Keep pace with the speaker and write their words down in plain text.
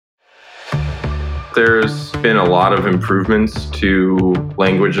There's been a lot of improvements to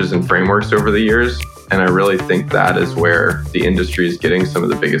languages and frameworks over the years, and I really think that is where the industry is getting some of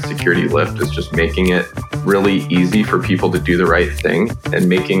the biggest security lift, is just making it really easy for people to do the right thing and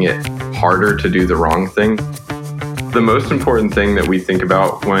making it harder to do the wrong thing. The most important thing that we think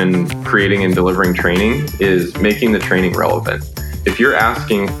about when creating and delivering training is making the training relevant. If you're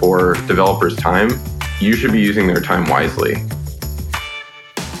asking for developers' time, you should be using their time wisely.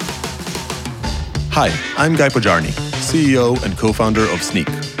 Hi, I'm Guy Pojarny, CEO and co-founder of Sneak,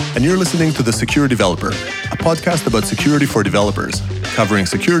 and you're listening to The Secure Developer, a podcast about security for developers, covering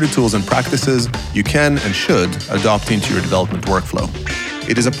security tools and practices you can and should adopt into your development workflow.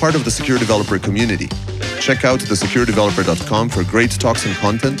 It is a part of the Secure Developer community. Check out thesecuredeveloper.com for great talks and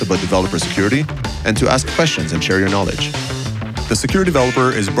content about developer security and to ask questions and share your knowledge. The Secure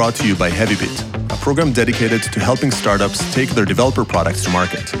Developer is brought to you by HeavyBit, a program dedicated to helping startups take their developer products to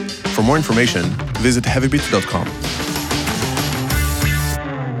market. For more information, visit heavybit.com.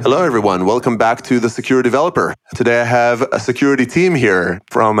 Hello, everyone. Welcome back to The Secure Developer. Today, I have a security team here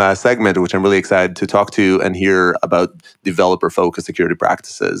from Segment, which I'm really excited to talk to and hear about developer-focused security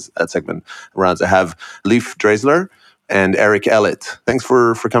practices at Segment. Around, I have Leif Dreizler and Ellett. Thanks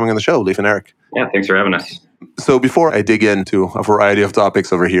for coming on the show, Leif and Eric. Yeah, thanks for having us. So before I dig into a variety of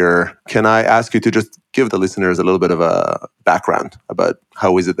topics over here, can I ask you to just give the listeners a little bit of a background about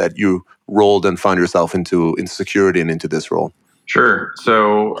how is it that you rolled and found yourself into security and into this role? Sure.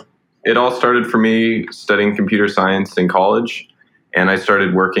 So it all started for me studying computer science in college, and I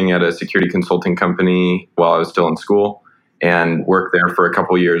started working at a security consulting company while I was still in school and worked there for a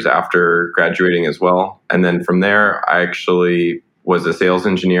couple of years after graduating as well. And then from there, I actually was a sales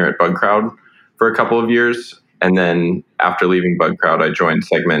engineer at BugCrowd for a couple of years. And then after leaving BugCrowd, I joined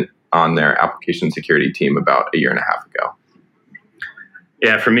Segment on their application security team about a year and a half ago.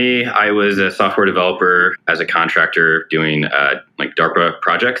 Yeah, for me, I was a software developer as a contractor doing DARPA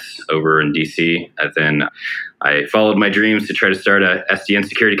projects over in DC. And then I followed my dreams to try to start a SDN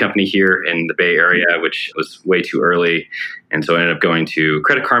security company here in the Bay Area, which was way too early. And so I ended up going to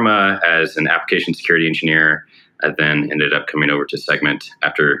Credit Karma as an application security engineer. I then ended up coming over to Segment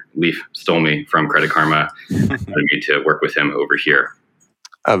after Leif stole me from Credit Karma and wanted me to work with him over here.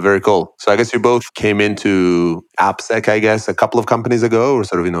 Very cool. So I guess you both came into AppSec, I guess, a couple of companies ago, or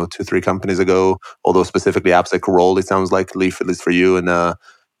sort of, 2-3 companies ago, although specifically AppSec role, it sounds like, Leif, at least for you, and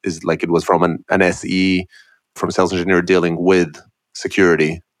is like it was from an SE, from a sales engineer dealing with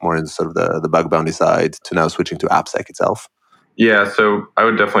security, more in sort of the bug bounty side, to now switching to AppSec itself. Yeah, so I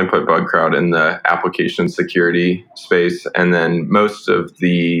would definitely put BugCrowd in the application security space. And then most of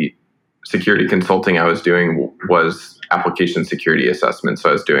the security consulting I was doing was application security assessment. So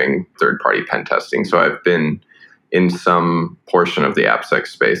I was doing third-party pen testing. So I've been in some portion of the AppSec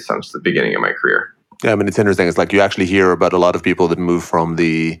space since the beginning of my career. Yeah, I mean, it's interesting. It's like you actually hear about a lot of people that move from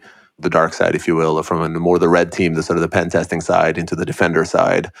the dark side, if you will, or from more the red team, the sort of the pen testing side into the defender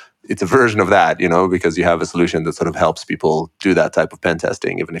side. It's a version of that, because you have a solution that sort of helps people do that type of pen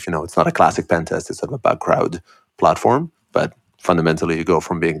testing, even if, it's not a classic pen test, it's sort of a BugCrowd platform. But fundamentally, you go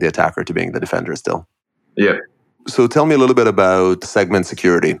from being the attacker to being the defender still. Yeah. So tell me a little bit about Segment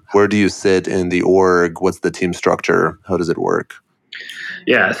Security. Where do you sit in the org? What's the team structure? How does it work?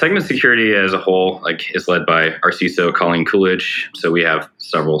 Yeah, Segment Security as a whole is led by our CISO, Colleen Coolidge. So we have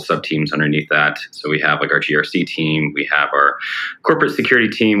several sub-teams underneath that. So we have our GRC team. We have our corporate security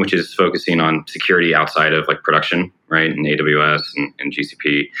team, which is focusing on security outside of production, right, in AWS and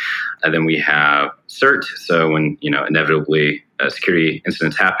GCP. And then we have CERT. So when, inevitably security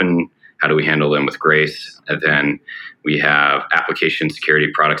incidents happen, how do we handle them with grace? And then we have application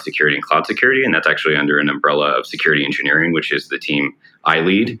security, product security, and cloud security. And that's actually under an umbrella of security engineering, which is the team I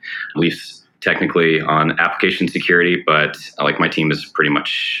lead. Leif's technically on application security, but my team is pretty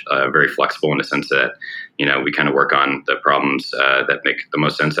much very flexible in the sense that, we kind of work on the problems that make the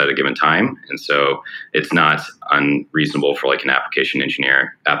most sense at a given time. And so it's not unreasonable for an application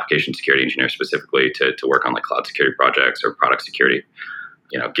security engineer specifically to work on cloud security projects or product security,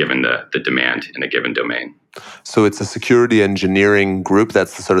 given the demand in a given domain. So it's a security engineering group.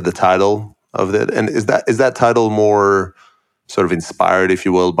 That's sort of the title of it. And is that title more sort of inspired, if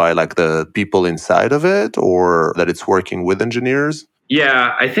you will, by the people inside of it, or that it's working with engineers?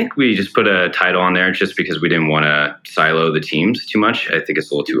 Yeah, I think we just put a title on there just because we didn't want to silo the teams too much. I think it's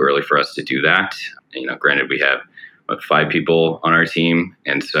a little too early for us to do that. Granted, we have 5 people on our team,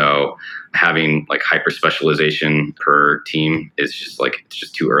 and so having hyper specialization per team is just it's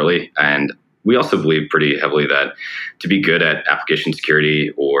just too early. And we also believe pretty heavily that to be good at application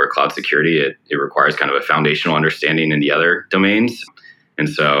security or cloud security, it requires kind of a foundational understanding in the other domains. And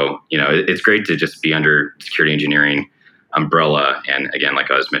so, it's great to just be under security engineering umbrella. And again,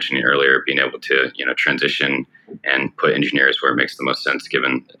 like I was mentioning earlier, being able to, transition and put engineers where it makes the most sense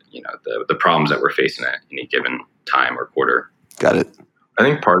given, the problems that we're facing at any given time or quarter. Got it. I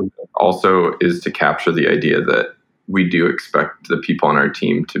think part of it also is to capture the idea that we do expect the people on our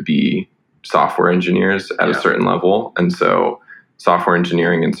team to be software engineers at a certain level. And so software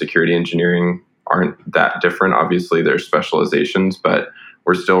engineering and security engineering aren't that different. Obviously, there's specializations, but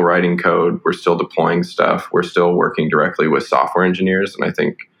we're still writing code. We're still deploying stuff. We're still working directly with software engineers. And I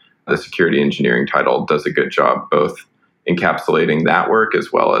think the security engineering title does a good job both encapsulating that work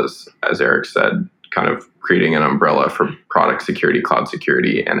as well as Eric said, kind of creating an umbrella for product security, cloud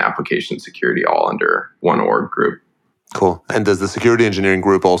security, and application security all under one org group. Cool. And does the security engineering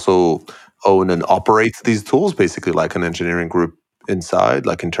group also own and operate these tools, basically like an engineering group inside,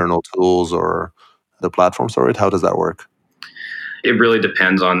 like internal tools or the platform storage? How does that work? It really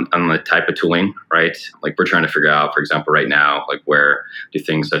depends on the type of tooling, right? Like we're trying to figure out, for example, right now, like where do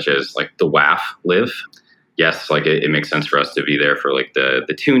things such as like the WAF live? Yes, like it makes sense for us to be there for like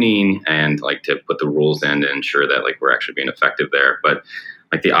the tuning and like to put the rules in to ensure that like we're actually being effective there. But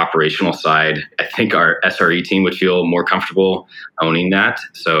like the operational side, I think our SRE team would feel more comfortable owning that.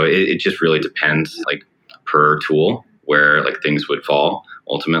 So it just really depends like per tool where like things would fall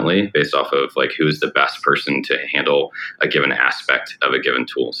ultimately based off of like who's the best person to handle a given aspect of a given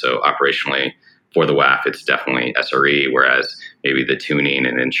tool. So operationally for the WAF, it's definitely SRE, whereas maybe the tuning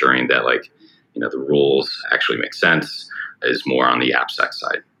and ensuring that like, the rules actually make sense is more on the AppSec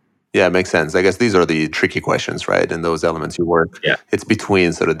side. Yeah, it makes sense. I guess these are the tricky questions, right? And those elements you work. Yeah. It's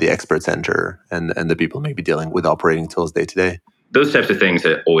between sort of the expert center and the people maybe dealing with operating tools day to day. Those types of things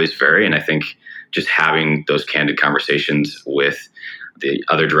that always vary. And I think just having those candid conversations with the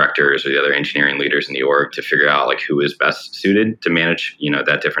other directors or the other engineering leaders in the org to figure out like who is best suited to manage,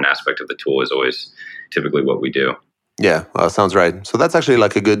 that different aspect of the tool is always typically what we do. Yeah, sounds right. So that's actually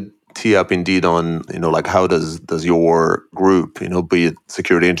like a good tee up indeed on, like how does your group, be it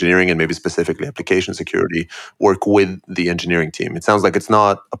security engineering and maybe specifically application security, work with the engineering team? It sounds like it's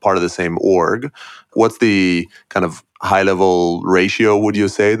not a part of the same org. What's the kind of high level ratio, would you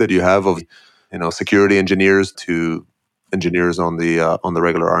say, that you have of, security engineers to engineers on the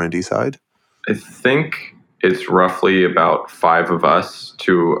regular R&D side? I think it's roughly about 5 of us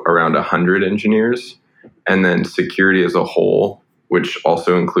to around 100 engineers. And then security as a whole, which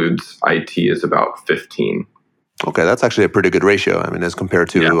also includes IT, is about 15. Okay, that's actually a pretty good ratio. I mean, as compared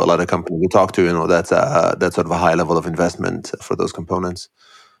to a lot of companies we talk to, that's sort of a high level of investment for those components.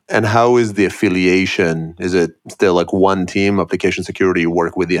 And how is the affiliation? Is it still like one team, application security, you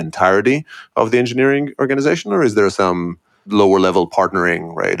work with the entirety of the engineering organization, or is there some lower level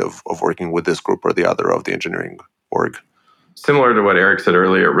partnering, right, of working with this group or the other of the engineering org? Similar to what Eric said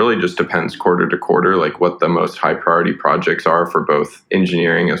earlier, it really just depends quarter to quarter, like what the most high priority projects are for both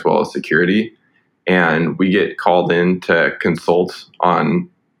engineering as well as security. And we get called in to consult on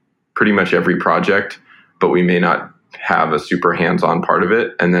pretty much every project, but we may not have a super hands-on part of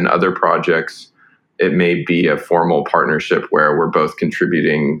it. And then other projects, it may be a formal partnership where we're both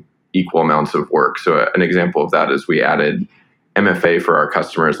contributing equal amounts of work. So an example of that is we added MFA for our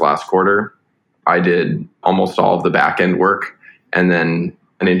customers last quarter. I did almost all of the back-end work, and then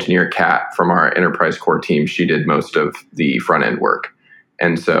an engineer, Kat, from our enterprise core team, she did most of the front-end work.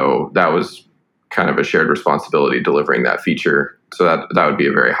 And so that was kind of a shared responsibility delivering that feature. So that would be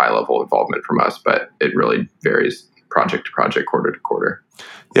a very high-level involvement from us, but it really varies project to project, quarter to quarter.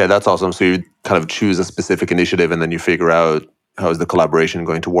 Yeah, that's awesome. So you kind of choose a specific initiative, and then you figure out how is the collaboration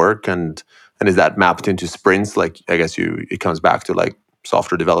going to work, and is that mapped into sprints? Like, I guess it comes back to like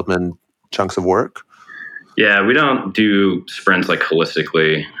software development chunks of work? Yeah, we don't do sprints like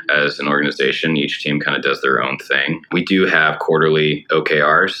holistically as an organization. Each team kind of does their own thing. We do have quarterly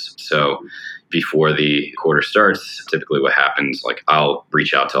OKRs. So before the quarter starts, typically what happens, like I'll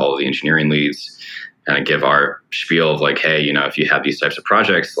reach out to all of the engineering leads and give our spiel of like, hey, if you have these types of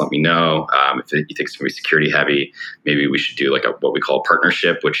projects, let me know. If you think it's going to be security heavy, maybe we should do like what we call a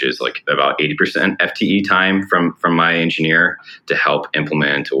partnership, which is like about 80% FTE time from my engineer to help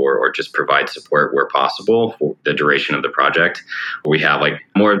implement or just provide support where possible for the duration of the project. We have like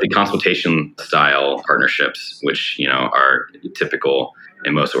more of the consultation style partnerships, which, are typical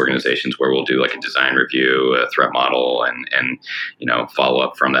in most organizations, where we'll do like a design review, a threat model, and follow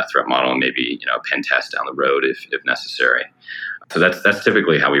up from that threat model, and maybe a pen test down the road if necessary. So that's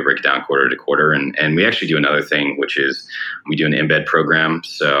typically how we break it down quarter to quarter. And we actually do another thing, which is we do an embed program.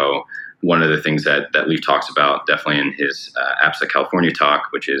 So one of the things that Leif talks about definitely in his AppSec California talk,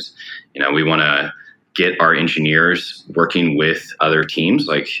 which is we want to get our engineers working with other teams,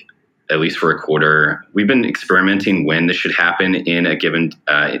 like at least for a quarter. We've been experimenting when this should happen in a given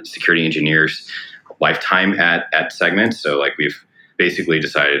security engineer's lifetime at Segment. So like we've basically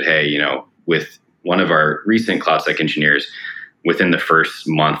decided, hey, with one of our recent CloudSec engineers, within the first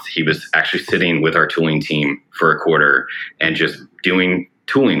month, he was actually sitting with our tooling team for a quarter and just doing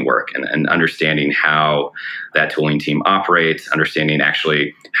tooling work and understanding how that tooling team operates, understanding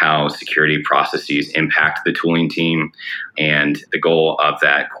actually how security processes impact the tooling team. And the goal of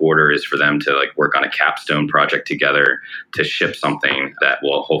that quarter is for them to work on a capstone project together to ship something that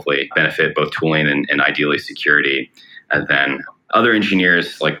will hopefully benefit both tooling and ideally security. And then other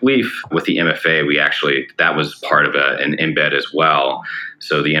engineers like Leif with the MFA, that was part of an embed as well.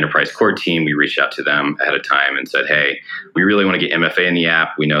 So the enterprise core team, we reached out to them ahead of time and said, hey, we really want to get MFA in the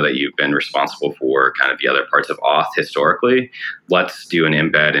app. We know that you've been responsible for kind of the other parts of auth historically. Let's do an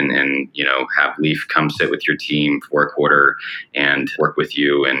embed and have Leif come sit with your team for a quarter and work with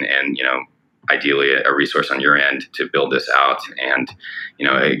you and ideally a resource on your end to build this out. And,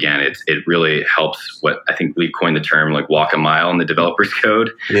 again, it really helps what I think Leif coined the term walk a mile in the developer's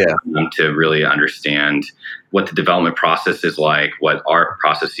code. Yeah. To really understand what the development process is like, what our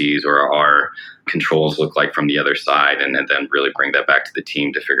processes or our controls look like from the other side, and then really bring that back to the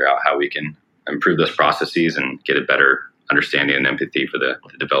team to figure out how we can improve those processes and get a better understanding and empathy for the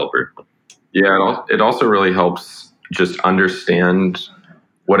developer. Yeah, it also really helps just understand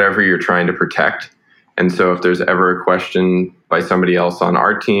whatever you're trying to protect. And so if there's ever a question by somebody else on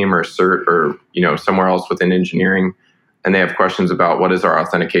our team or CERT or somewhere else within engineering, and they have questions about what is our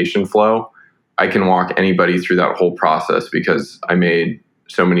authentication flow, I can walk anybody through that whole process because I made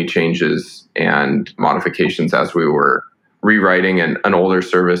so many changes and modifications as we were rewriting an older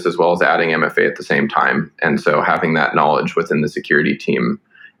service as well as adding MFA at the same time. And so having that knowledge within the security team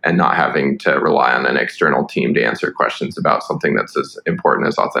and not having to rely on an external team to answer questions about something that's as important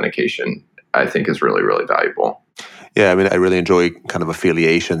as authentication, I think is really, really valuable. Yeah, I mean, I really enjoy kind of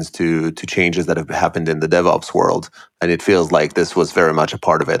affiliations to changes that have happened in the DevOps world. And it feels like this was very much a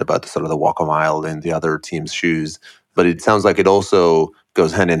part of it, about sort of the walk a mile in the other team's shoes. But it sounds like it also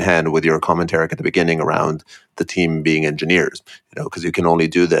goes hand in hand with your commentary at the beginning around the team being engineers, because you can only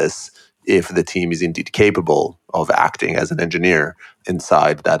do this if the team is indeed capable of acting as an engineer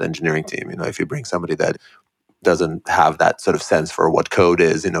inside that engineering team. If you bring somebody that doesn't have that sort of sense for what code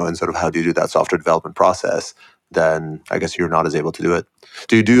is, and sort of how do you do that software development process, then I guess you're not as able to do it.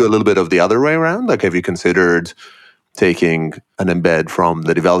 Do you do a little bit of the other way around? Have you considered taking an embed from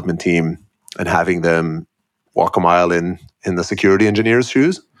the development team and having them walk a mile in the security engineer's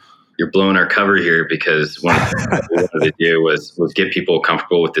shoes? You're blowing our cover here, because one of the things we wanted to do was get people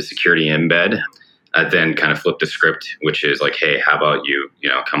comfortable with the security embed, then kind of flip the script, which is hey, how about you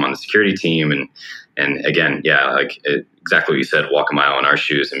come on the security team and again, exactly what you said, walk a mile in our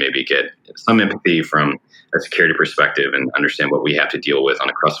shoes and maybe get some empathy from a security perspective and understand what we have to deal with on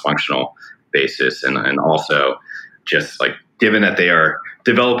a cross-functional basis. And also just given that they are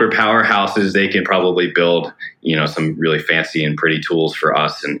developer powerhouses, they can probably build, some really fancy and pretty tools for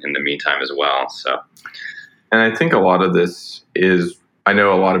us in the meantime as well. So, and I think a lot of this is, I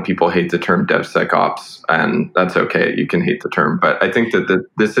know a lot of people hate the term DevSecOps, and that's okay. You can hate the term, but I think that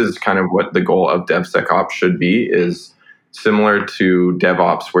this is kind of what the goal of DevSecOps should be, is similar to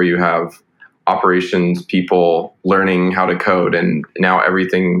DevOps, where you have operations people learning how to code, and now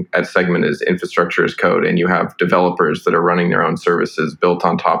everything at Segment is infrastructure as code, and you have developers that are running their own services built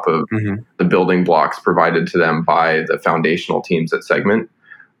on top of the building blocks provided to them by the foundational teams at Segment.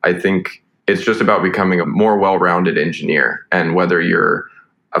 I think it's just about becoming a more well-rounded engineer, and whether you're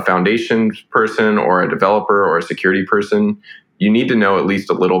a foundation person or a developer or a security person, you need to know at least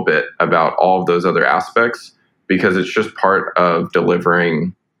a little bit about all of those other aspects, because it's just part of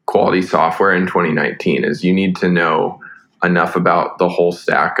delivering quality software in 2019. Is you need to know enough about the whole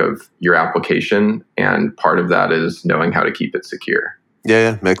stack of your application, and part of that is knowing how to keep it secure.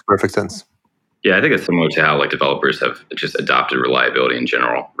 Yeah, makes perfect sense. Yeah, I think it's similar to how developers have just adopted reliability in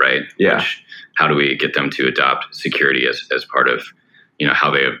general, right? Yeah. How do we get them to adopt security as part of how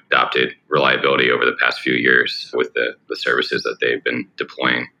they have adopted reliability over the past few years with the services that they've been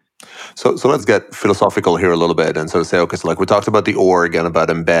deploying? So let's get philosophical here a little bit and sort of say, okay, so we talked about the org and about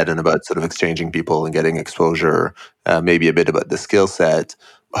embed and about sort of exchanging people and getting exposure, maybe a bit about the skill set.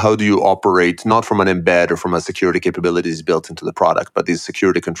 How do you operate, not from an embed or from a security capabilities built into the product, but these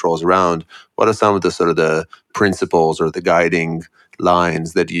security controls around? What are some of the sort of the principles or the guiding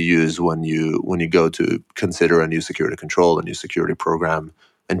lines that you use when you go to consider a new security control, a new security program,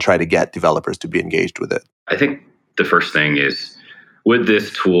 and try to get developers to be engaged with it? I think the first thing is, would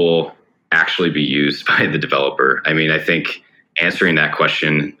this tool actually be used by the developer? I mean, I think answering that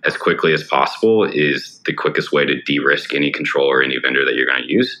question as quickly as possible is the quickest way to de-risk any control or any vendor that you're going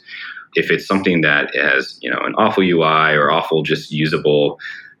to use. If it's something that has, an awful UI or awful just usable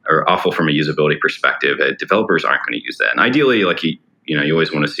or awful from a usability perspective, developers aren't going to use that. And ideally, like you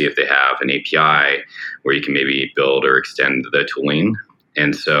always want to see if they have an API where you can maybe build or extend the tooling.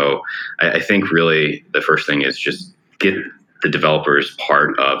 And so I think really the first thing is just get the developers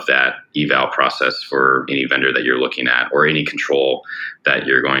part of that eval process for any vendor that you're looking at or any control that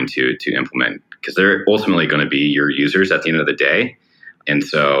you're going to implement, because they're ultimately going to be your users at the end of the day. And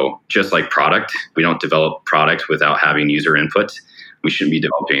so just like product, we don't develop product without having user input. We shouldn't be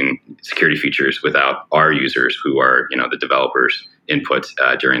developing security features without our users who are, the developers' input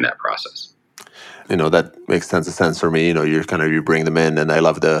during that process. That makes tons of sense for me. You bring them in, and I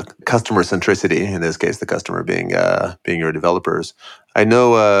love the customer centricity. In this case, the customer being your developers. I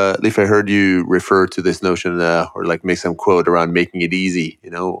know, Leif, I heard you refer to this notion or like make some quote around making it easy.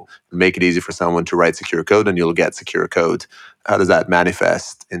 Make it easy for someone to write secure code, and you'll get secure code. How does that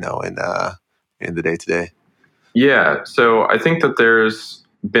manifest, in the day to day? Yeah, so I think that there's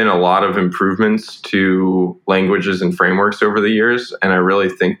been a lot of improvements to languages and frameworks over the years. And I really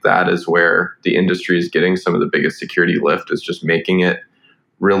think that is where the industry is getting some of the biggest security lift, is just making it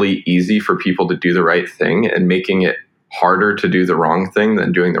really easy for people to do the right thing and making it harder to do the wrong thing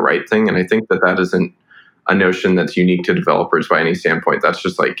than doing the right thing. And I think that isn't a notion that's unique to developers by any standpoint. That's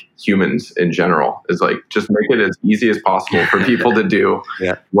just like humans in general, is like, just make it as easy as possible for people to do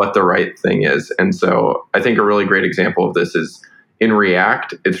what the right thing is. And so I think a really great example of this is in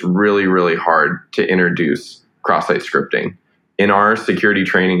React, it's really, really hard to introduce cross-site scripting. In our security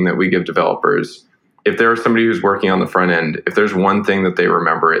training that we give developers, if there's somebody who's working on the front end, if there's one thing that they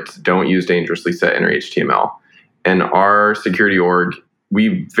remember, it's don't use dangerously set inner HTML. And our security org,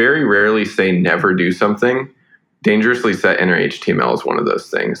 we very rarely say never do something. Dangerously set inner HTML is one of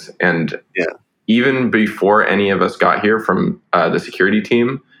those things. And even before any of us got here from the security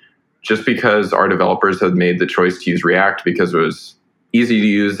team, just because our developers had made the choice to use React because it was easy to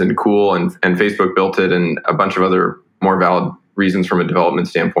use and cool, and Facebook built it, and a bunch of other more valid reasons from a development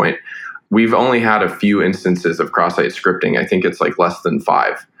standpoint, we've only had a few instances of cross-site scripting. I think it's like less than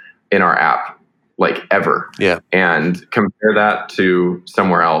 5 in our app, like ever. Yeah. And compare that to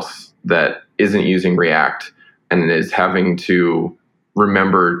somewhere else that isn't using React and is having to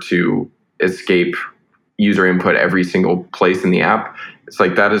remember to escape user input every single place in the app. It's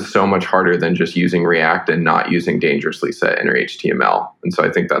like that is so much harder than just using React and not using dangerously set inner HTML. And so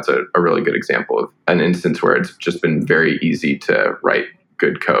I think that's a really good example of an instance where it's just been very easy to write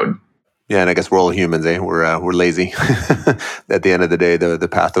good code. Yeah, and I guess we're all humans, eh? We're lazy. At the end of the day, the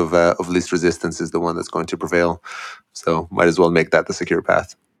path of least resistance is the one that's going to prevail. So might as well make that the secure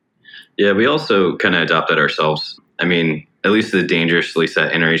path. Yeah, we also kind of adopt that ourselves. I mean, at least the dangerously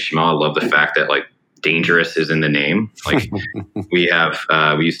set inner HTML, I love the fact that like dangerous is in the name. Like we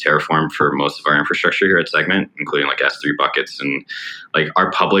use Terraform for most of our infrastructure here at Segment, including like S3 buckets, and like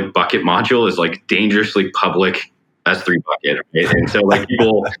our public bucket module is like dangerously public S3 bucket. Right? And so like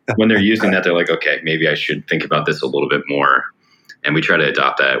people, when they're using that, they're like, okay, maybe I should think about this a little bit more. And we try to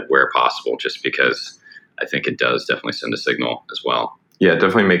adopt that where possible, just because I think it does definitely send a signal as well. Yeah, it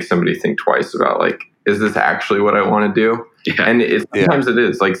definitely makes somebody think twice about like, is this actually what I want to do? Yeah. And sometimes it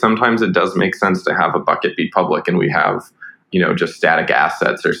is. Like sometimes it does make sense to have a bucket be public and we have, just static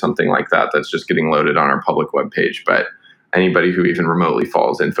assets or something like that that's just getting loaded on our public web page. But anybody who even remotely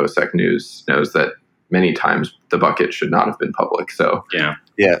follows InfoSec news knows that many times the bucket should not have been public. So yeah.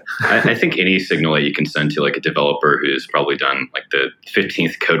 I think any signal that you can send to like a developer who's probably done like the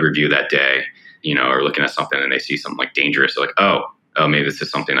 15th code review that day, or looking at something and they see something like dangerous, they're like, oh, maybe this is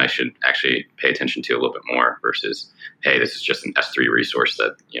something I should actually pay attention to a little bit more versus, hey, this is just an S3 resource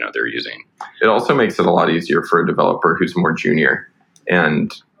that, they're using. It also makes it a lot easier for a developer who's more junior.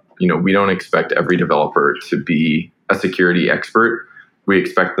 And, we don't expect every developer to be a security expert. We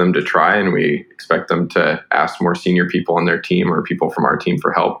expect them to try, and we expect them to ask more senior people on their team or people from our team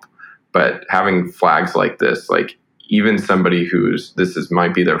for help. But having flags like this, like even somebody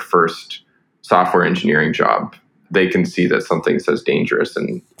might be their first software engineering job, they can see that something says dangerous.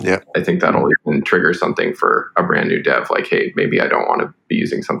 And I think that'll even trigger something for a brand new dev. Like, hey, maybe I don't want to be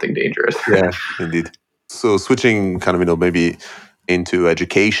using something dangerous. Yeah, indeed. So switching kind of, maybe into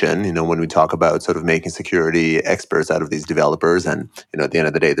education, when we talk about sort of making security experts out of these developers, and, at the end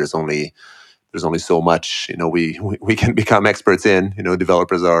of the day, there's only so much, we can become experts in.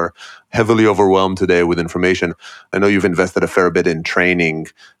 Developers are heavily overwhelmed today with information. I know you've invested a fair bit in training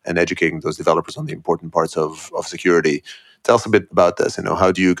and educating those developers on the important parts of security. Tell us a bit about this.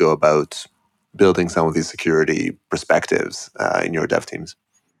 How do you go about building some of these security perspectives in your dev teams?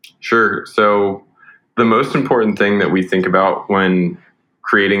 Sure. So the most important thing that we think about when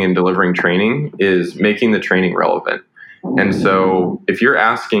creating and delivering training is making the training relevant. And so if you're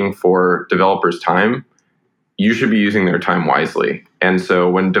asking for developers' time, you should be using their time wisely. And so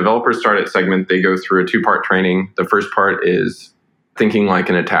when developers start at Segment, they go through a 2-part training. The first part is thinking like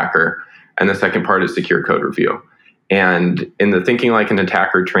an attacker, and the second part is secure code review. And in the thinking like an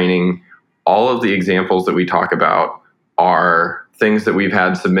attacker training, all of the examples that we talk about are things that we've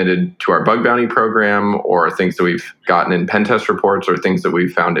had submitted to our bug bounty program, or things that we've gotten in pen test reports, or things that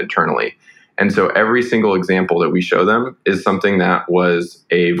we've found internally. And so every single example that we show them is something that was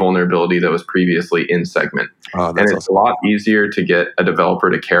a vulnerability that was previously in Segment. And it's awesome. A lot easier to get a developer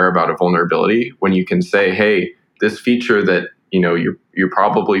to care about a vulnerability when you can say, hey, this feature that you're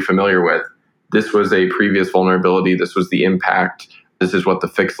probably familiar with, this was a previous vulnerability, this was the impact, this is what the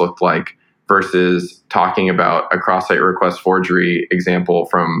fix looked like, versus talking about a cross-site request forgery example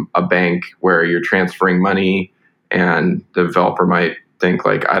from a bank where you're transferring money and the developer might think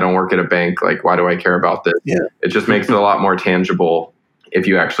like, I don't work at a bank, like, why do I care about this? Yeah. It just makes it a lot more tangible if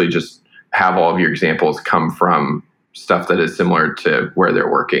you actually just have all of your examples come from stuff that is similar to where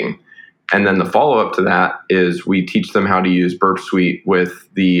they're working. And then the follow-up to that is we teach them how to use Burp Suite with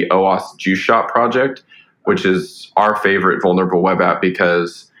the OWASP Juice Shop project, which is our favorite vulnerable web app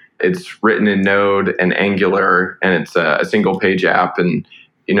because it's written in Node and Angular, and it's a single-page app. And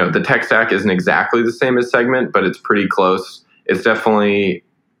the tech stack isn't exactly the same as Segment, but it's pretty close. It's definitely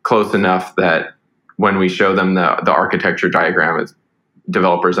close enough that when we show them the architecture diagram,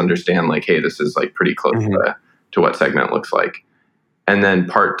 developers understand like, hey, this is like pretty close to what Segment looks like. And then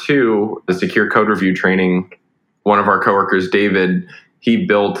part 2, the secure code review training, one of our coworkers, David, he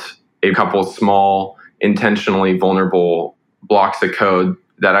built a couple small, intentionally vulnerable blocks of code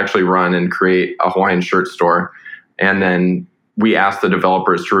that actually run and create a Hawaiian shirt store. And then we asked the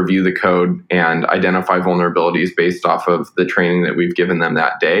developers to review the code and identify vulnerabilities based off of the training that we've given them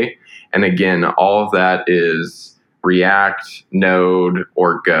that day. And again, all of that is React, Node,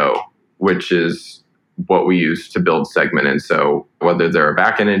 or Go, which is what we use to build Segment. And so whether they're a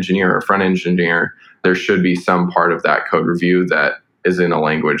backend engineer or a front engineer, there should be some part of that code review that is in a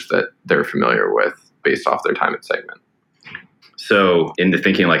language that they're familiar with based off their time at Segment. So in the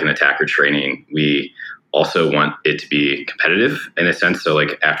thinking like an attacker training, we also want it to be competitive in a sense. So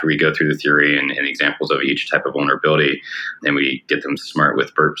like after we go through the theory and examples of each type of vulnerability, and we get them smart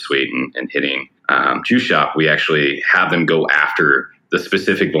with Burp Suite and hitting Juice Shop, we actually have them go after the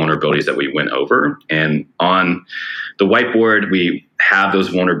specific vulnerabilities that we went over. And on the whiteboard, we have those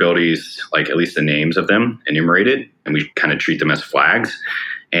vulnerabilities, like at least the names of them enumerated, and we kind of treat them as flags.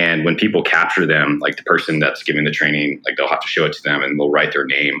 And when people capture them, like the person that's giving the training, like they'll have to show it to them and we'll write their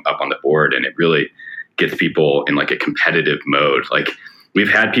name up on the board. And it really gets people in like a competitive mode. Like we've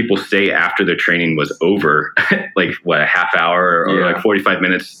had people stay after the training was over, like a half hour or like 45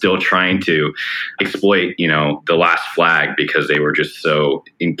 minutes still trying to exploit, the last flag because they were just so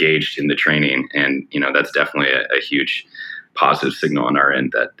engaged in the training. And, that's definitely a huge positive signal on our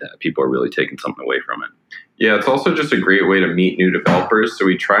end that people are really taking something away from it. Yeah, it's also just a great way to meet new developers. So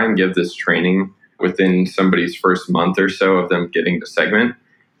we try and give this training within somebody's first month or so of them getting to Segment.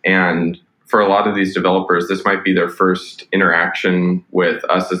 And for a lot of these developers, this might be their first interaction with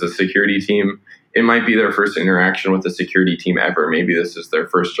us as a security team. It might be their first interaction with a security team ever. Maybe this is their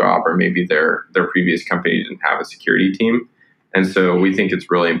first job, or maybe their previous company didn't have a security team. And so we think it's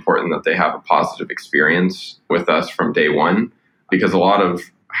really important that they have a positive experience with us from day one, because a lot of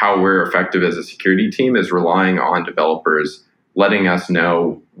how we're effective as a security team is relying on developers letting us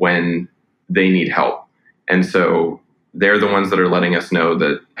know when they need help. And so they're the ones that are letting us know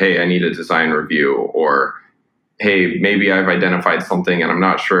that, hey, I need a design review, or, hey, maybe I've identified something and I'm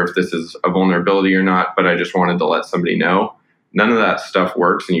not sure if this is a vulnerability or not, but I just wanted to let somebody know. None of that stuff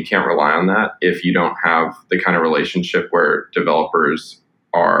works, and you can't rely on that if you don't have the kind of relationship where developers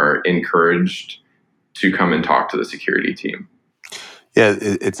are encouraged to come and talk to the security team. Yeah,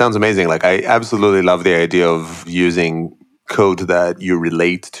 it sounds amazing. Like, I absolutely love the idea of using code that you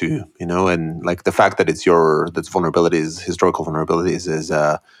relate to, and like the fact that that's vulnerabilities, historical vulnerabilities, is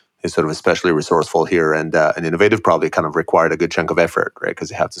sort of especially resourceful here and innovative. Probably kind of required a good chunk of effort, right? Because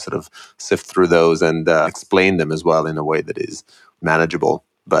you have to sort of sift through those and explain them as well in a way that is manageable.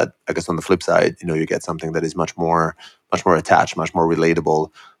 But I guess on the flip side, you get something that is much more attached, much more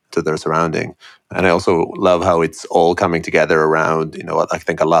relatable to their surrounding. And I also love how it's all coming together around, I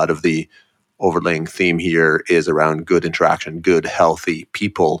think a lot of the overlaying theme here is around good interaction, good, healthy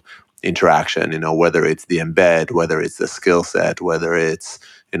people interaction, whether it's the embed, whether it's the skill set, whether it's,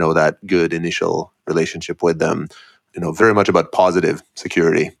 that good initial relationship with them, very much about positive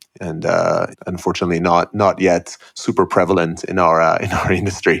security. And unfortunately, not yet super prevalent in our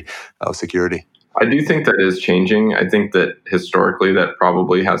industry of security. I do think that is changing. I think that historically that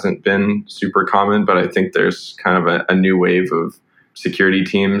probably hasn't been super common, but I think there's kind of a new wave of security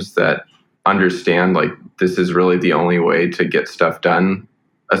teams that understand like this is really the only way to get stuff done,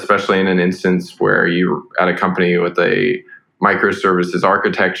 especially in an instance where you're at a company with a microservices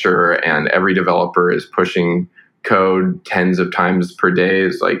architecture and every developer is pushing code tens of times per day.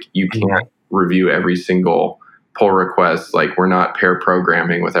 Is like you can't review every single pull request. Like we're not pair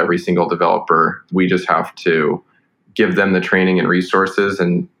programming with every single developer. We just have to give them the training and resources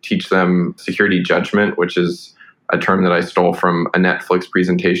and teach them security judgment, which is a term that I stole from a Netflix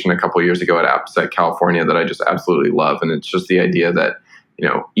presentation a couple of years ago at AppSec California that I just absolutely love. And it's just the idea that,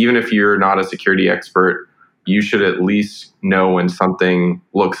 even if you're not a security expert, you should at least know when something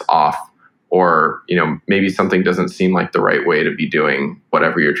looks off or, maybe something doesn't seem like the right way to be doing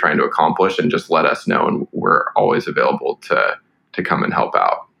whatever you're trying to accomplish, and just let us know. And we're always available to come and help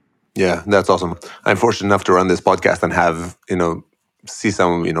out. Yeah, that's awesome. I'm fortunate enough to run this podcast and have, see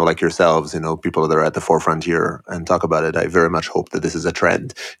some, like yourselves, people that are at the forefront here and talk about it. I very much hope that this is a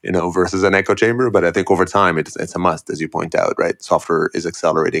trend, versus an echo chamber. But I think over time, it's a must, as you point out, right? Software is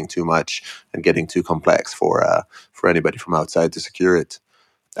accelerating too much and getting too complex for anybody from outside to secure it.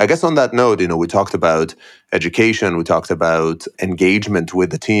 I guess on that note, we talked about education, we talked about engagement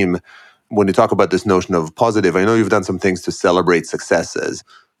with the team. When you talk about this notion of positive, I know you've done some things to celebrate successes.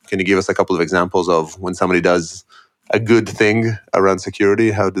 Can you give us a couple of examples of when somebody does a good thing around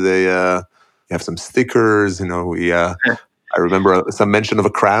security? How do they you have some stickers? I remember some mention of a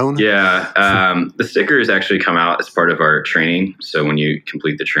crown. Yeah, the stickers actually come out as part of our training. So when you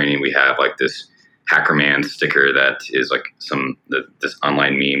complete the training, we have like this Hackerman sticker that is like this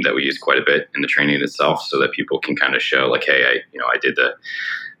online meme that we use quite a bit in the training itself, so that people can kind of show like, hey, I did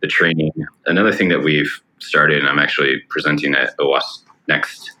the training. Another thing that we've started, and I'm actually presenting at OWASP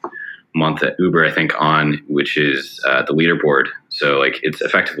next month at Uber, I think, which is the leaderboard. So like it's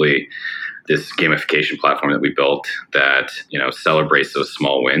effectively this gamification platform that we built that, celebrates those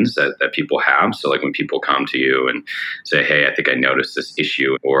small wins that people have. So like when people come to you and say, hey, I think I noticed this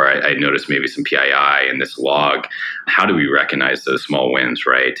issue, or I noticed maybe some PII in this log, how do we recognize those small wins,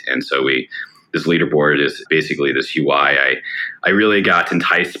 right? And so this leaderboard is basically this UI. I really got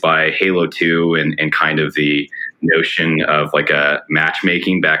enticed by Halo 2 and kind of the notion of like a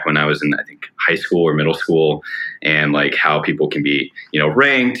matchmaking back when I was in, I think, high school or middle school, and like how people can be,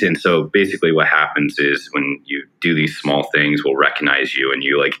 ranked. And so basically what happens is when you do these small things, we'll recognize you and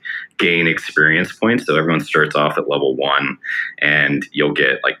you like gain experience points. So everyone starts off at level 1, and you'll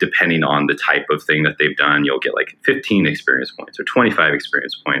get like, depending on the type of thing that they've done, you'll get like 15 experience points or 25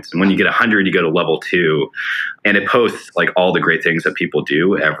 experience points. And when you get 100, you go to level 2, and it posts like all the great things that people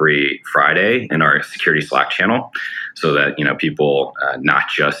do every Friday in our security Slack channel, so that, people, not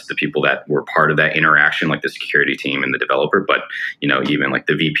just the people that were part of that interaction, like the security team and the developer, but, even like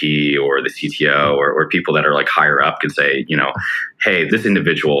the VP or the CTO or people that are like higher up can say, hey, this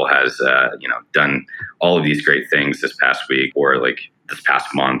individual has, done all of these great things this past week or like this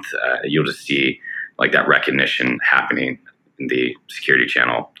past month. You'll just see like that recognition happening in the security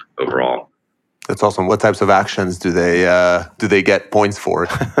channel overall. That's awesome. What types of actions do they get points for?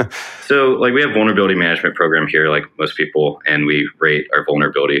 So like we have vulnerability management program here, like most people, and we rate our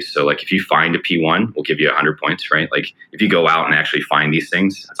vulnerabilities. So like if you find a P1, we'll give you 100 points, right? Like if you go out and actually find these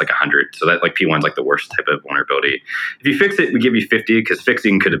things, it's like 100. So that like P1 is like the worst type of vulnerability. If you fix it, we give you 50, because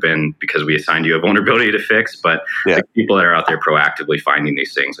fixing could have been because we assigned you a vulnerability to fix. But like people that are out there proactively finding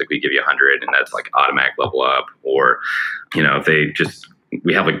these things, like we give you 100, and that's like automatic level up. Or, if they just,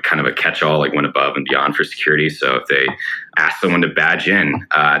 we have like kind of a catch-all, like went above and beyond for security. So if they ask someone to badge in,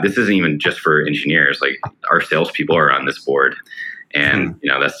 this isn't even just for engineers. Like our salespeople are on this board, and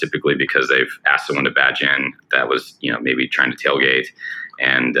that's typically because they've asked someone to badge in that was maybe trying to tailgate.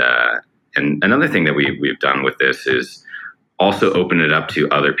 And another thing that we've done with this is also open it up to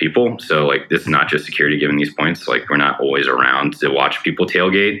other people. So like this is not just security giving these points. Like we're not always around to watch people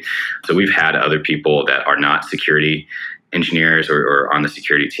tailgate. So we've had other people that are not security engineers or on the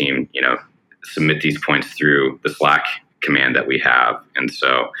security team, submit these points through the Slack command that we have. And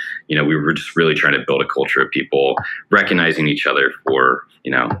so, we were just really trying to build a culture of people recognizing each other for,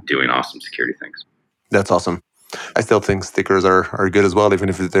 doing awesome security things. That's awesome. I still think stickers are good as well, even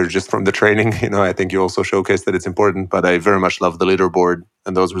if they're just from the training. I think you also showcase that it's important, but I very much love the leaderboard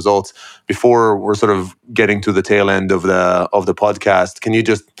and those results. Before we're sort of getting to the tail end of the podcast, can you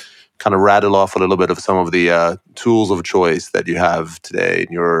just kind of rattle off a little bit of some of the tools of choice that you have today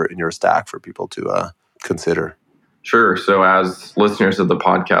in your stack for people to consider? Sure. So as listeners of the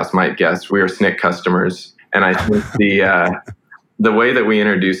podcast might guess, we are SNCC customers. And I think the way that we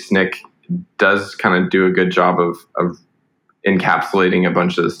introduce SNCC does kind of do a good job of encapsulating a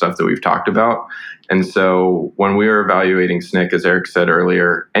bunch of the stuff that we've talked about. And so when we were evaluating SNCC, as Eric said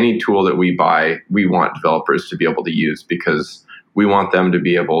earlier, any tool that we buy, we want developers to be able to use because we want them to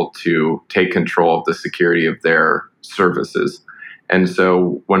be able to take control of the security of their services. And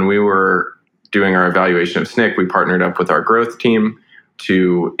so when we were doing our evaluation of SNCC, we partnered up with our growth team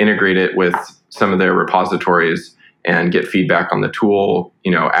to integrate it with some of their repositories and get feedback on the tool,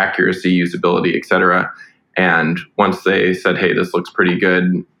 accuracy, usability, et cetera. And once they said, hey, this looks pretty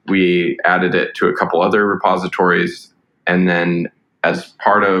good, we added it to a couple other repositories. And then as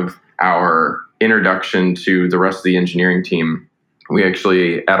part of our introduction to the rest of the engineering team, we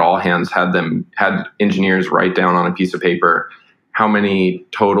actually at all hands had engineers write down on a piece of paper how many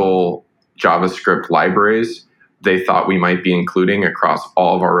total JavaScript libraries they thought we might be including across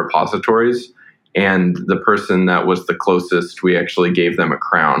all of our repositories. And the person that was the closest, we actually gave them a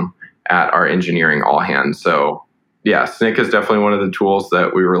crown at our engineering all hands. So yeah, SNCC is definitely one of the tools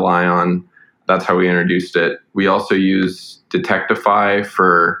that we rely on. That's how we introduced it. We also use Detectify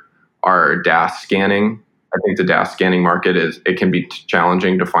for our DAS scanning. I think the DAS scanning market it can be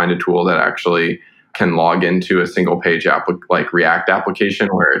challenging to find a tool that actually can log into a single page like React application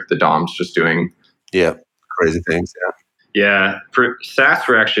where the DOM's just doing crazy things. Yeah. For SaaS,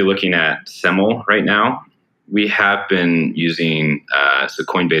 we're actually looking at SEML right now. We have been using, so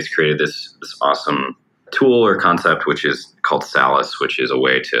Coinbase created this awesome tool or concept, which is called Salus, which is a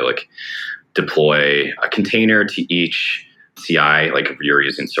way to deploy a container to each CI. Like if you're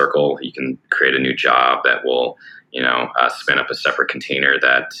using Circle, you can create a new job that will spin up a separate container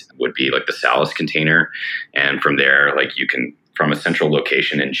that would be like the Salus container. And from there, you can, from a central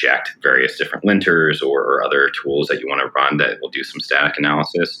location, inject various different linters or other tools that you want to run that will do some static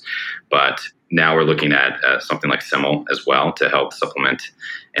analysis. But now we're looking at something like SEML as well to help supplement.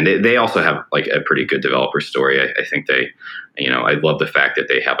 And they also have a pretty good developer story. I think I love the fact that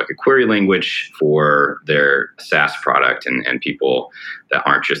they have a query language for their SaaS product and people that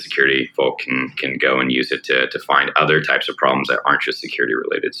aren't just security folk can go and use it to find other types of problems that aren't just security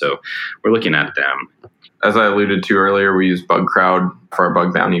related. So we're looking at them. As I alluded to earlier, we use BugCrowd for our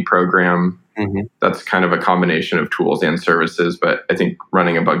bug bounty program. Mm-hmm. That's kind of a combination of tools and services, but I think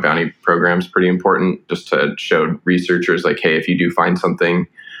running a bug bounty program is pretty important just to show researchers hey, if you do find something,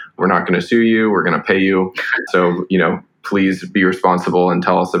 we're not going to sue you, we're going to pay you. So, please be responsible and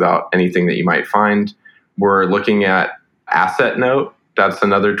tell us about anything that you might find. We're looking at Asset Note. That's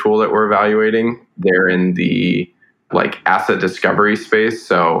another tool that we're evaluating. They're in the asset discovery space.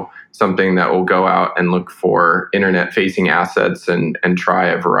 So something that will go out and look for internet-facing assets and try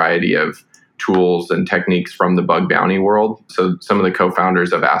a variety of tools and techniques from the bug bounty world. So some of the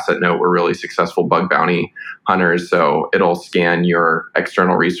co-founders of Asset Note were really successful bug bounty hunters. So it'll scan your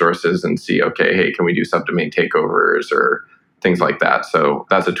external resources and see, okay, hey, can we do subdomain takeovers or things like that? So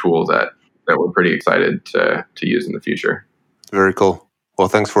that's a tool that we're pretty excited to use in the future. Very cool. Well,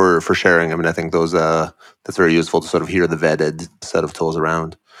 thanks for sharing. I think that's very useful to sort of hear the vetted set of tools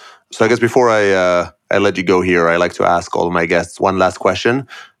around. So I guess before I let you go here, I like to ask all of my guests one last question,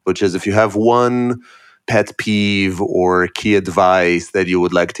 which is if you have one pet peeve or key advice that you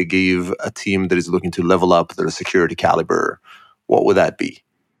would like to give a team that is looking to level up their security caliber, what would that be?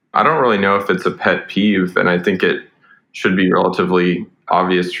 I don't really know if it's a pet peeve, and I think it should be relatively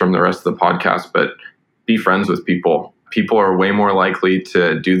obvious from the rest of the podcast, but be friends with people. People are way more likely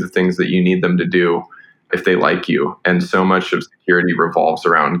to do the things that you need them to do if they like you. And so much of security revolves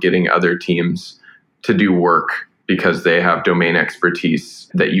around getting other teams to do work because they have domain expertise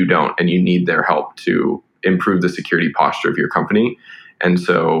that you don't, and you need their help to improve the security posture of your company. And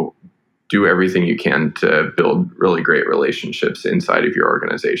so do everything you can to build really great relationships inside of your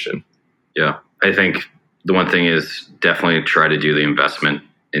organization. Yeah, I think the one thing is definitely try to do the investment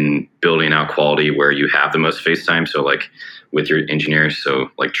in building out quality where you have the most face time. So with your engineers, so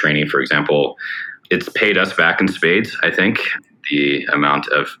training, for example, it's paid us back in spades, I think, the amount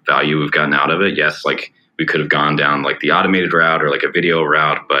of value we've gotten out of it. Yes, we could have gone down the automated route or a video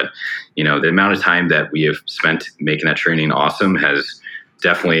route, but the amount of time that we have spent making that training awesome has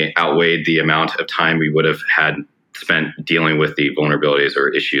definitely outweighed the amount of time we would have had spent dealing with the vulnerabilities or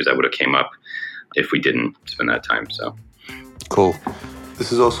issues that would have came up if we didn't spend that time. So cool.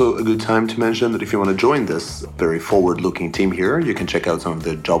 This is also a good time to mention that if you want to join this very forward-looking team here, you can check out some of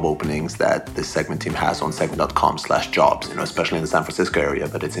the job openings that this Segment team has on segment.com/jobs, especially in the San Francisco area,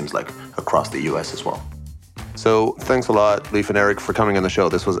 but it seems like across the US as well. So thanks a lot, Leif and Eric, for coming on the show.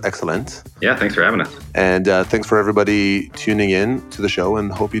 This was excellent. Yeah, thanks for having us. And thanks for everybody tuning in to the show,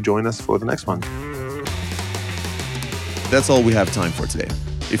 and hope you join us for the next one. That's all we have time for today.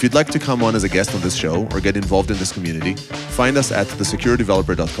 If you'd like to come on as a guest on this show or get involved in this community, find us at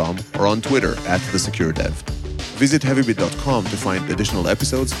thesecuredeveloper.com or on Twitter at thesecuredev. Visit heavybit.com to find additional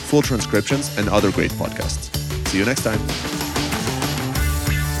episodes, full transcriptions, and other great podcasts. See you next time.